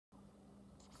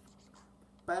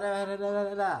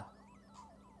Ba-da-da-da-da-da.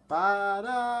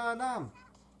 Ba-da-dum.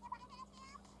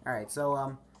 Alright,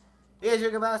 so, hey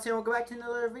guys, Mouse here. Welcome back to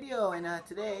another video, and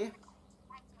today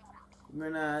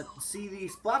we're gonna see the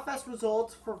Splatfest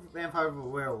results for Vampire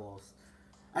Werewolves.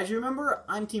 As you remember,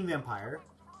 I'm Team Vampire.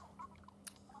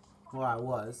 Well, I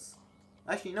was.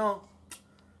 Actually, no.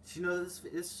 You know,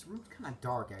 this room's kind of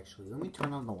dark, actually. Let me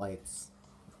turn on the lights.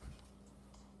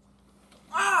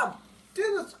 Ah!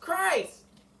 Jesus Christ!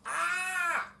 Ah!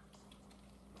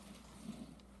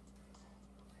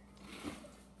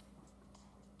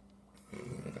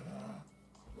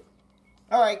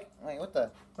 Alright, wait, what the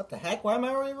heck? Why am I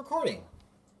already recording?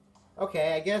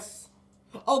 Okay, I guess...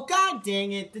 Oh, god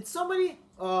dang it! Did somebody...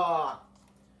 I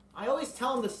always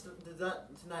tell them to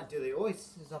not do it. They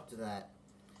always is up to that.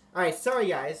 Alright, sorry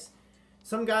guys.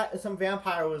 Some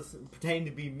vampire was pretending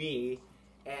to be me,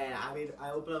 and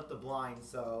I opened up the blind,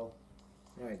 so...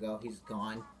 There we go, he's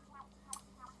gone.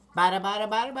 Bada bada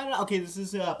bada bada. Okay, this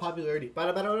is popularity.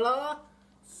 Bada bada bada.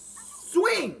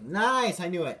 Swing! Nice, I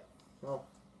knew it.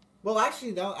 Well,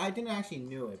 actually, though, I didn't actually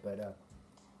knew it, but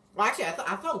well, actually, I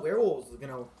thought werewolves was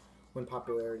gonna win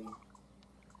popularity.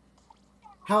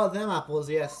 How about them apples?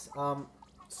 Yes.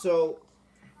 So,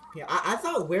 yeah, I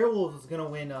thought werewolves was gonna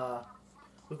win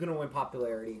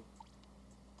popularity.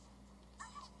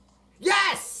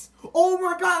 Yes! Oh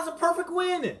my god, that's a perfect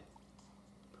win!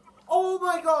 Oh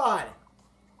my god!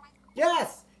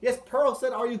 Yes! Yes, Pearl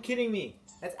said, are you kidding me?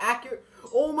 That's accurate.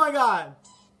 Oh my god!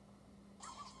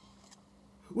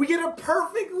 We get a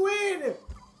perfect win!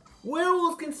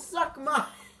 Werewolves can suck a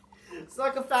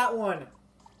fat one.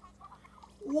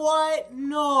 What?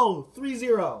 No!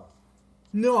 3-0.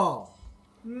 No.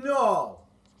 No.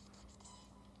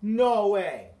 No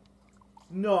way.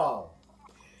 No.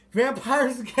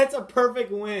 Vampires gets a perfect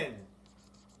win.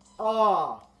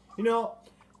 Oh. You know,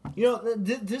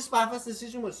 this Splatfest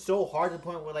decision was so hard to the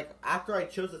point where, like, after I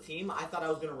chose the team, I thought I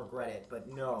was gonna regret it, but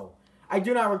no, I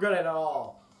do not regret it at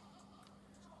all.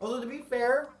 Although to be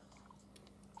fair,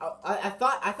 I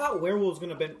thought werewolves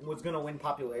was gonna win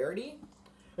popularity,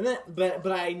 and then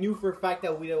but I knew for a fact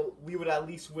that we would at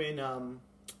least win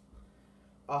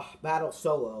battle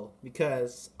solo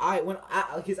because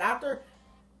after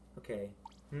okay,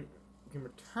 can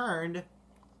returned.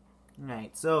 All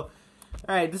right, so.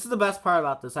 Alright, this is the best part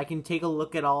about this. I can take a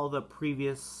look at all the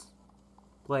previous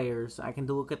players. I can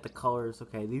look at the colors.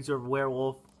 Okay, these are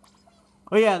werewolf.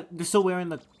 Oh yeah, they're still wearing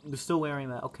the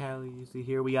okay, you see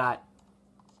here we got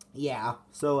yeah.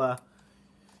 So a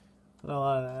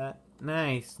lot of that.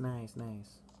 Nice. Pretty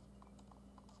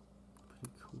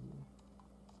cool.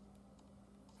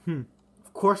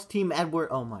 Of course Team Edward.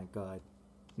 Oh my god.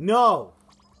 No.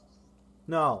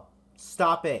 No.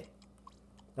 Stop it.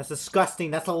 That's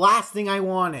disgusting. That's the last thing I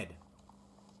wanted.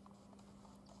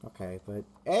 Okay, but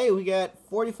hey, we got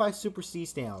 45 super sea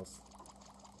snails.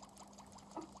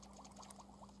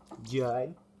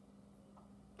 Judd,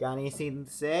 got anything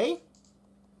to say?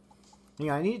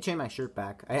 Yeah, I need to change my shirt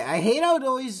back. I hate how it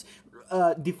always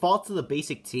defaults to the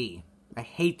basic tee. I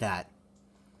hate that.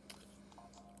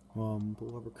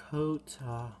 Pullover coat.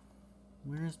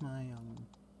 Where's my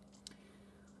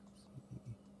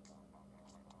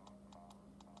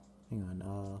Hang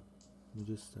on, we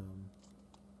just,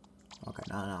 okay,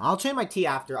 no, I'll change my tea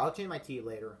after. I'll change my tea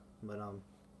later, but, I'll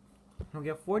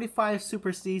get 45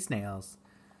 super sea snails.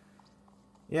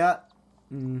 Yeah,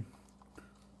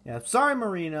 yeah, sorry,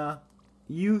 Marina,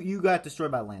 you got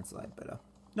destroyed by landslide, but,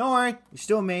 don't worry, you're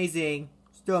still amazing,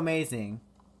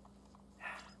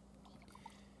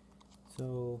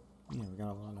 So, yeah, we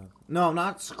got a lot of, no,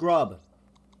 not scrub,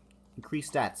 increase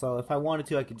stats, so if I wanted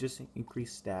to, I could just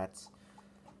increase stats.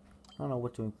 I don't know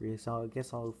what to increase. I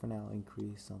guess I'll for now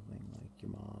increase something like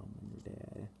your mom and your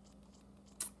dad.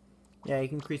 Yeah, you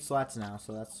can increase slots now,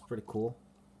 so that's pretty cool.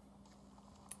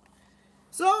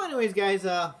 So, anyways, guys,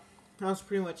 that's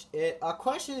pretty much it.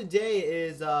 Question of the day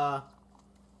is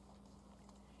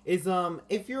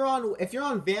if you're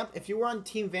on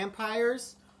Team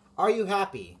Vampires, are you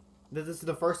happy that this is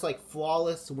the first like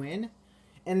flawless win?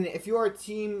 And if you were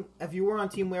on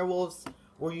Team Werewolves,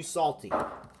 were you salty?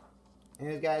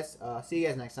 Anyways, guys, see you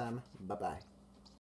guys next time. Bye-bye.